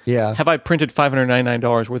useful? Yeah. Have I printed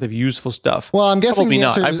 $599 worth of useful stuff? Well, I'm guessing probably the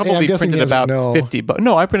answer not. I probably printed about $50.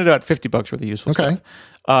 No, I printed about $50 worth of useful stuff.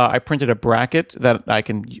 I printed a bracket that I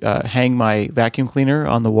can hang my vacuum cleaner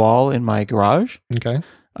on the wall in my garage. Okay.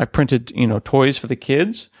 I printed, toys for the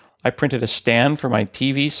kids. I printed a stand for my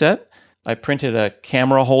TV set. I printed a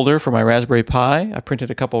camera holder for my Raspberry Pi. I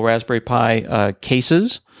printed a couple Raspberry Pi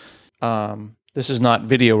cases. This is not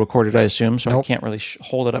video recorded, I assume, so I can't really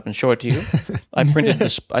hold it up and show it to you. I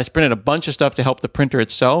printed a bunch of stuff to help the printer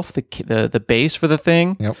itself, the base for the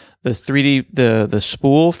thing, the 3D, the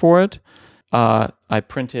spool for it. I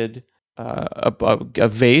printed a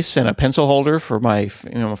vase and a pencil holder for my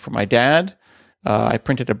dad. I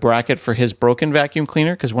printed a bracket for his broken vacuum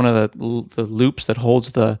cleaner because one of the loops that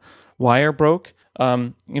holds the wire broke.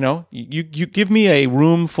 You give me a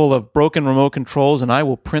room full of broken remote controls and I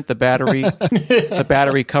will print the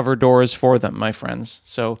battery cover doors for them, my friends.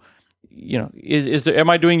 So, am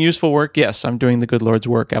I doing useful work? Yes, I'm doing the good Lord's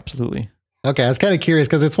work. Absolutely. Okay. I was kind of curious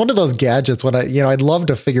because it's one of those gadgets when I'd love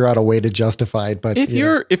to figure out a way to justify it, but if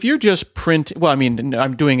you're just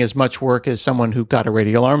I'm doing as much work as someone who got a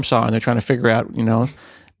radial arm saw and they're trying to figure out,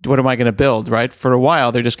 what am I going to build, right? For a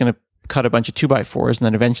while, they're just going to cut a bunch of 2x4s and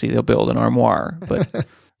then eventually they'll build an armoire, but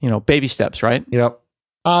baby steps, right? Yep.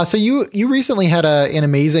 So you recently had an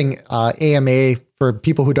amazing AMA. For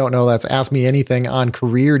people who don't know, that's Ask Me Anything on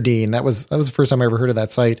CareerDean. That was the first time I ever heard of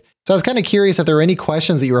that site. So I was kind of curious if there were any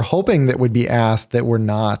questions that you were hoping that would be asked that were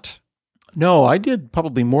not. No, I did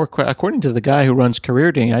probably more. According to the guy who runs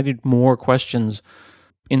CareerDean, I did more questions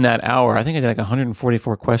in that hour. I think I did like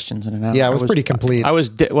 144 questions in an hour. Yeah, it was pretty complete.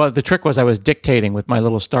 The trick was I was dictating with my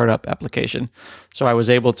little startup application, so I was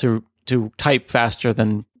able to type faster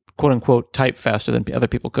than, quote unquote, type faster than other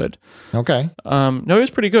people could. Okay. No, it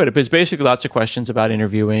was pretty good. It's basically lots of questions about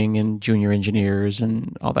interviewing and junior engineers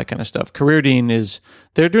and all that kind of stuff. CareerDean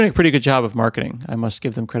they're doing a pretty good job of marketing. I must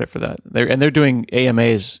give them credit for that. They're doing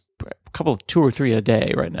AMAs, a couple of 2 or 3 a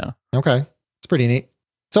day right now. Okay. It's pretty neat.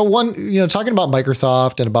 So talking about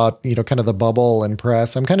Microsoft and about, kind of the bubble and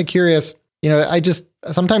press, I'm kind of curious,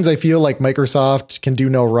 sometimes I feel like Microsoft can do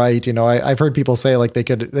no right. I've heard people say like they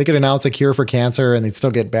could announce a cure for cancer and they'd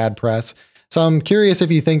still get bad press. So I'm curious if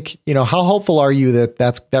you think, how hopeful are you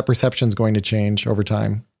that perception is going to change over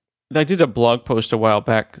time? I did a blog post a while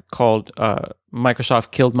back called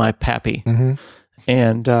Microsoft Killed My Pappy. Mm-hmm.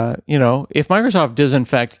 And, if Microsoft does in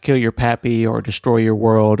fact kill your pappy or destroy your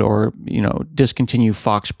world or, discontinue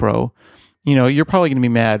Fox Pro, you're probably going to be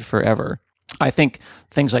mad forever. I think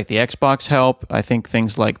things like the Xbox help. I think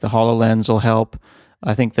things like the HoloLens will help.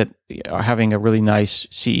 I think that having a really nice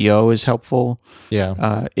CEO is helpful.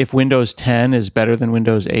 Yeah. If Windows 10 is better than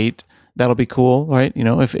Windows 8, that'll be cool, right?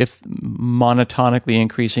 If monotonically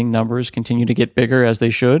increasing numbers continue to get bigger as they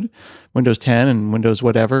should, Windows 10 and Windows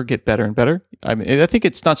whatever get better and better. I think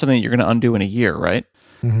it's not something that you're going to undo in a year, right?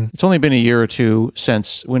 Mm-hmm. It's only been a year or two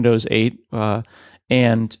since Windows 8,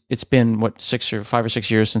 and it's been 5 or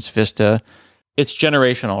 6 years since Vista. It's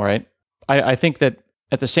generational, right? I think that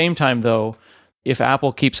at the same time, though, if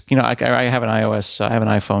Apple keeps, I have an iOS, I have an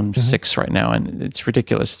iPhone 6 right now, and it's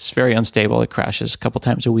ridiculous. It's very unstable. It crashes a couple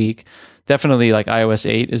times a week. Definitely, like iOS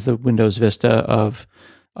 8 is the Windows Vista of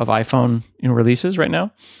iPhone releases right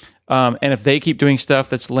now. And if they keep doing stuff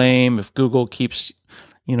that's lame, if Google keeps,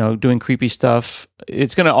 doing creepy stuff,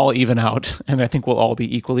 it's going to all even out, and I think we'll all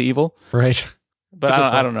be equally evil. Right. But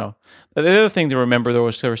I don't know. The other thing to remember, though,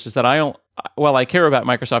 is that I care about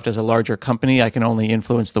Microsoft as a larger company. I can only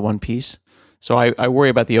influence the one piece. So I worry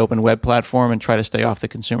about the open web platform and try to stay off the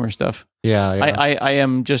consumer stuff. Yeah. I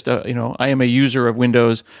am just I am a user of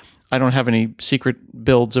Windows. I don't have any secret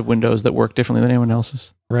builds of Windows that work differently than anyone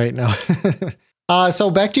else's. Right. No.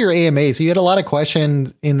 So back to your AMA. So you had a lot of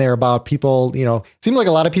questions in there about people, it seemed like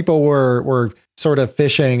a lot of people were sort of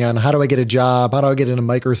fishing on how do I get a job? How do I get into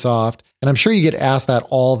Microsoft? And I'm sure you get asked that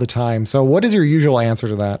all the time. So what is your usual answer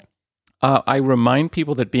to that? I remind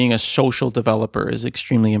people that being a social developer is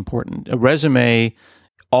extremely important.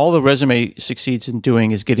 All the resume succeeds in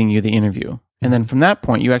doing is getting you the interview. And then from that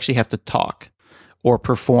point, you actually have to talk or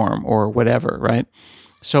perform or whatever, right?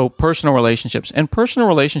 So personal relationships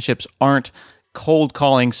aren't cold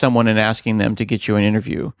calling someone and asking them to get you an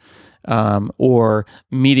interview. or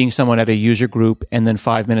meeting someone at a user group and then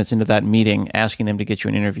 5 minutes into that meeting asking them to get you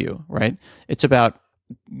an interview, right? It's about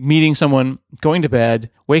meeting someone, going to bed,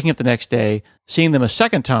 waking up the next day, seeing them a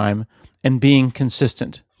second time, and being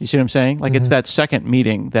consistent. You see what I'm saying? Like it's that second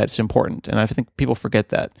meeting that's important. And I think people forget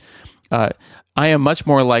that. I am much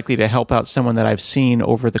more likely to help out someone that I've seen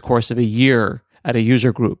over the course of a year at a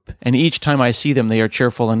user group. And each time I see them, they are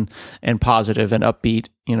cheerful and positive and upbeat,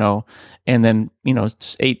 and then,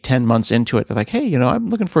 8-10 months into it, they're like, hey, I'm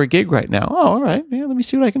looking for a gig right now. Oh, all right. Let me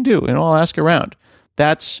see what I can do. I'll ask around.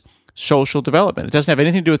 That's social development. It doesn't have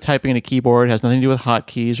anything to do with typing in a keyboard. It has nothing to do with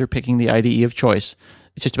hotkeys or picking the IDE of choice.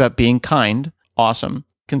 It's just about being kind, awesome,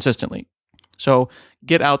 consistently. So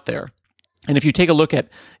get out there. And if you take a look at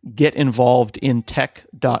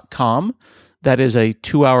getinvolvedintech.com, that is a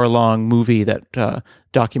 2-hour-long movie,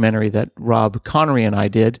 documentary that Rob Connery and I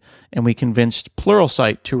did, and we convinced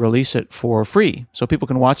Pluralsight to release it for free, so people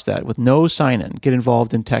can watch that with no sign-in.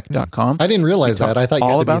 Getinvolvedintech.com. I didn't realize that. I thought you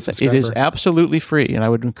had to be a subscriber. It is absolutely free, and I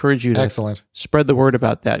would encourage you to spread the word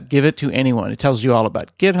about that. Give it to anyone. It tells you all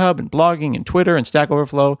about GitHub and blogging and Twitter and Stack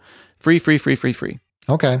Overflow. Free.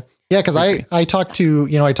 Okay. Yeah, because I talk to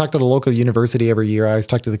the local university every year. I always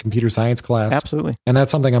talk to the computer science class. Absolutely. And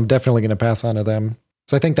that's something I'm definitely going to pass on to them.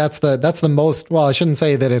 So I think that's the most, well, I shouldn't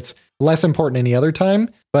say that it's less important any other time,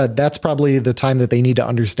 but that's probably the time that they need to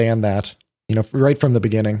understand that, right from the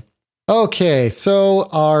beginning. Okay, so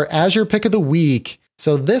our Azure pick of the week.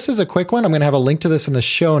 So this is a quick one. I'm going to have a link to this in the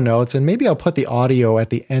show notes, and maybe I'll put the audio at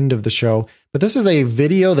the end of the show. But this is a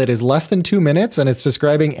video that is less than 2 minutes, and it's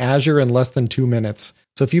describing Azure in less than 2 minutes.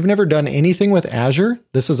 So if you've never done anything with Azure,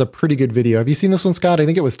 this is a pretty good video. Have you seen this one, Scott? I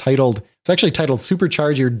think it's actually titled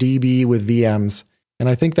Supercharge Your DB with VMs. And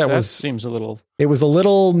I think that seems a little... It was a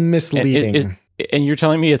little misleading. And you're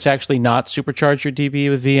telling me it's actually not Supercharge Your DB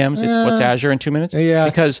with VMs? It's what's Azure in 2 minutes? Yeah.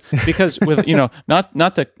 Because with,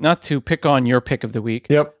 not to pick on your pick of the week.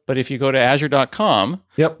 Yep. But if you go to azure.com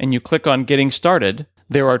yep. and you click on Getting Started,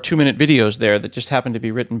 there are 2-minute videos there that just happen to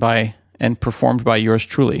be written by and performed by yours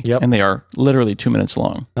truly. Yep. And they are literally 2 minutes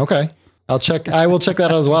long. Okay. I will check that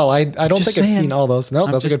out as well. I don't think I've seen all those. No,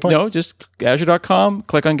 that's a good point. No, just azure.com,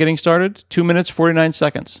 click on Getting Started, 2 minutes, 49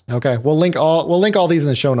 seconds. Okay. We'll link all these in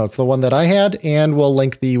the show notes, the one that I had, and we'll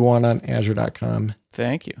link the one on azure.com.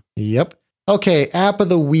 Thank you. Yep. Okay. App of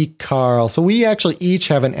the week, Carl. So we actually each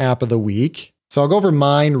have an app of the week. So I'll go over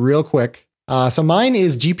mine real quick. So mine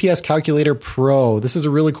is GPS Calculator Pro. This is a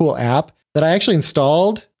really cool app that I actually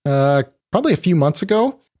installed probably a few months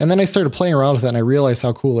ago. And then I started playing around with it and I realized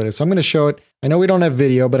how cool it is. So I'm going to show it. I know we don't have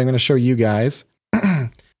video, but I'm going to show you guys.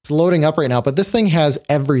 It's loading up right now, but this thing has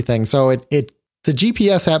everything. So it's a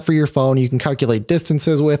GPS app for your phone. You can calculate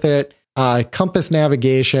distances with it, compass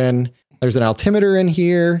navigation. There's an altimeter in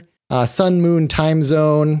here, sun, moon, time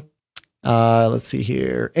zone. Let's see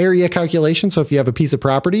here. Area calculation. So if you have a piece of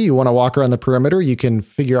property, you want to walk around the perimeter, you can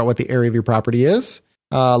figure out what the area of your property is.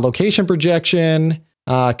 Location projection.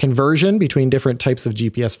 Conversion between different types of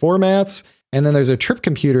GPS formats. And then there's a trip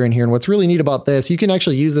computer in here. And what's really neat about this, you can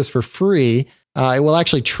actually use this for free. It will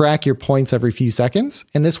actually track your points every few seconds.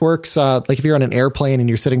 And this works like if you're on an airplane and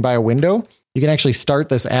you're sitting by a window, you can actually start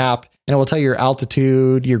this app and it will tell you your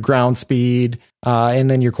altitude, your ground speed, and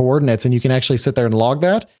then your coordinates. And you can actually sit there and log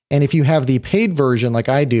that. And if you have the paid version like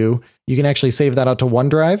I do, you can actually save that out to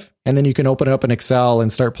OneDrive. And then you can open it up in Excel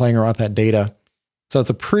and start playing around with that data. So it's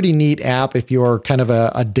a pretty neat app if you're kind of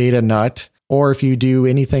a data nut, or if you do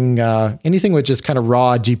anything with just kind of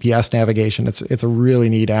raw GPS navigation. It's a really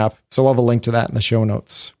neat app. So I'll have a link to that in the show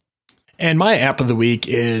notes. And my app of the week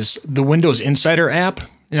is the Windows Insider app.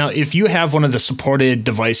 Now, if you have one of the supported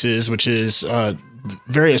devices, which is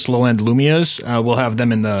various low-end Lumias, we'll have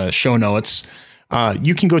them in the show notes.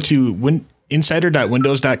 You can go to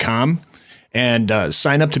insider.windows.com. and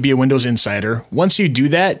sign up to be a Windows Insider. Once you do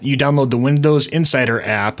that, you download the Windows Insider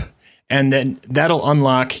app, and then that'll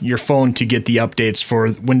unlock your phone to get the updates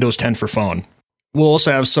for Windows 10 for phone. We'll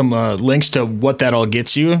also have some links to what that all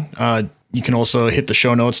gets you. You can also hit the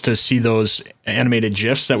show notes to see those animated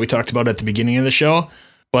GIFs that we talked about at the beginning of the show.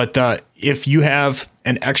 But if you have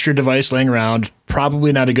an extra device laying around,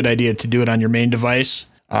 probably not a good idea to do it on your main device.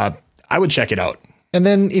 I would check it out. And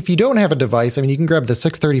then if you don't have a device, you can grab the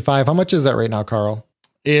 635. How much is that right now, Carl?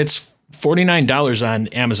 It's $49 on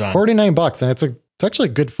Amazon. $49, and it's actually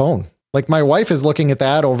a good phone. Like my wife is looking at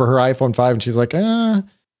that over her iPhone 5, and she's like, I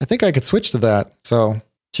think I could switch to that. So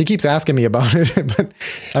she keeps asking me about it, but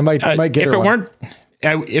I might get her one.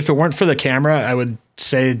 If it weren't for the camera, I would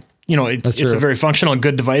say, it's a very functional and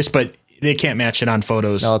good device, but they can't match it on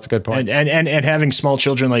photos. No, that's a good point. And having small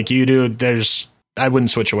children like you do, I wouldn't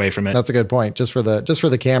switch away from it. That's a good point. Just for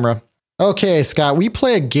the camera. Okay, Scott, we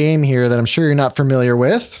play a game here that I'm sure you're not familiar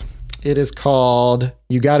with. It is called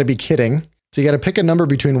You Gotta Be Kidding. So you got to pick a number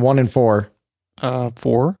between 1 and 4.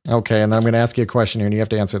 4. Okay, and then I'm going to ask you a question here and you have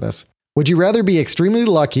to answer this. Would you rather be extremely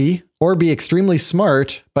lucky or be extremely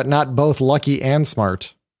smart, but not both lucky and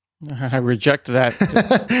smart? I reject that.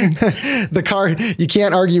 The card, you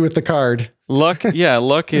can't argue with the card. Luck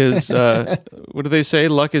is, what do they say?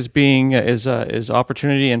 Luck is is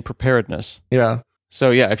opportunity and preparedness. Yeah.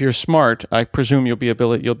 So yeah, if you're smart, I presume you'll be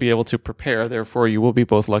able to prepare. Therefore, you will be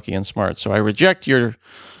both lucky and smart. So I reject your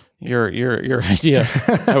idea.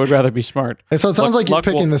 I would rather be smart. So it sounds like you're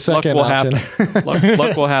picking the second option.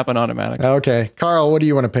 Luck will happen automatically. Okay, Carl, what do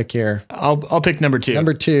you want to pick here? I'll pick number 2.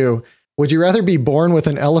 Number 2. Would you rather be born with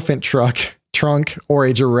an elephant trunk or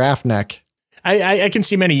a giraffe neck? I can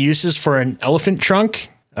see many uses for an elephant trunk.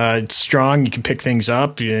 It's strong. You can pick things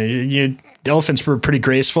up. Elephants were pretty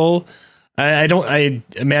graceful. I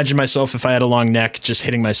imagine myself, if I had a long neck, just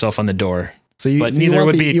hitting myself on the door. You want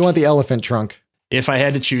the elephant trunk. If I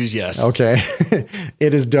had to choose, yes. Okay.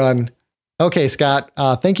 It is done. Okay, Scott,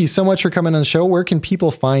 thank you so much for coming on the show. Where can people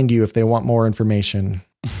find you if they want more information?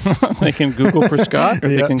 They can Google for Scott, or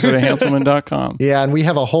they can go to Hanselman.com. Yeah, and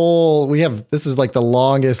this is like the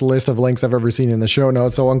longest list of links I've ever seen in the show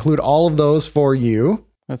notes, so I'll include all of those for you.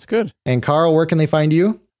 That's good. And Carl, where can they find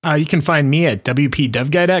you? You can find me at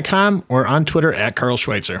wpdevguy.com or on Twitter at Carl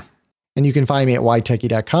Schweitzer. And you can find me at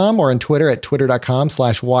ytechie.com or on Twitter at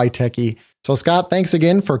twitter.com/ytechie. So Scott, thanks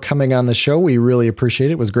again for coming on the show. We really appreciate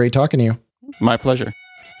it. It was great talking to you. My pleasure.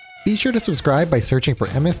 Be sure to subscribe by searching for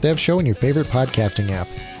MS Dev Show in your favorite podcasting app.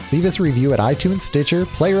 Leave us a review at iTunes, Stitcher,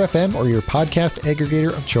 Player FM, or your podcast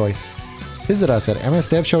aggregator of choice. Visit us at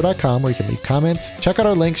msdevshow.com where you can leave comments, check out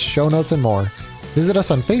our links, show notes, and more. Visit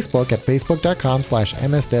us on Facebook at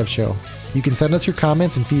facebook.com/msdevshow. You can send us your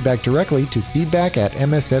comments and feedback directly to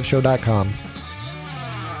feedback@msdevshow.com.